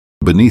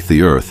beneath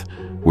the earth,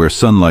 where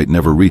sunlight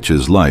never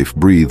reaches, life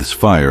breathes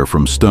fire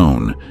from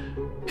stone.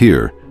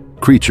 Here,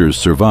 creatures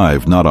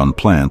survive not on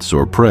plants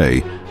or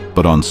prey,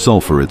 but on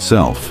sulfur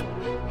itself.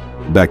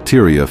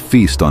 Bacteria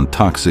feast on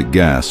toxic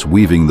gas,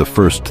 weaving the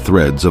first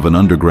threads of an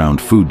underground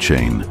food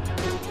chain.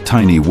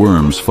 Tiny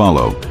worms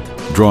follow,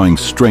 drawing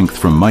strength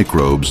from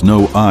microbes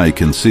no eye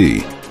can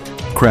see.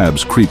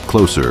 Crabs creep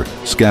closer,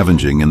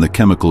 scavenging in the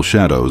chemical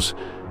shadows.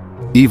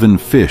 Even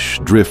fish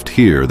drift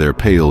here, their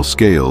pale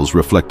scales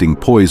reflecting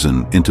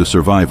poison into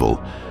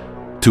survival.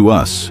 To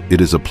us,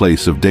 it is a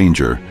place of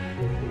danger.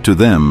 To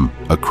them,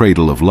 a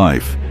cradle of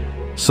life.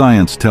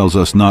 Science tells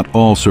us not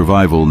all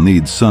survival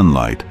needs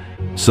sunlight.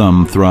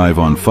 Some thrive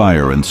on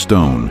fire and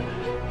stone.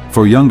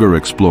 For younger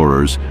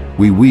explorers,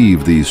 we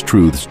weave these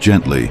truths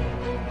gently,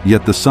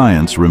 yet the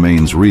science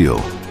remains real.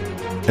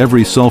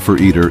 Every sulfur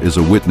eater is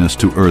a witness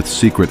to Earth's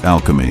secret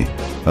alchemy,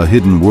 a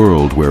hidden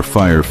world where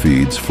fire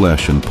feeds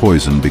flesh and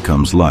poison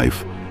becomes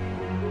life.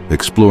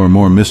 Explore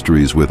more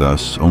mysteries with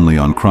us only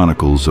on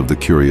Chronicles of the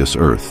Curious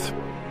Earth.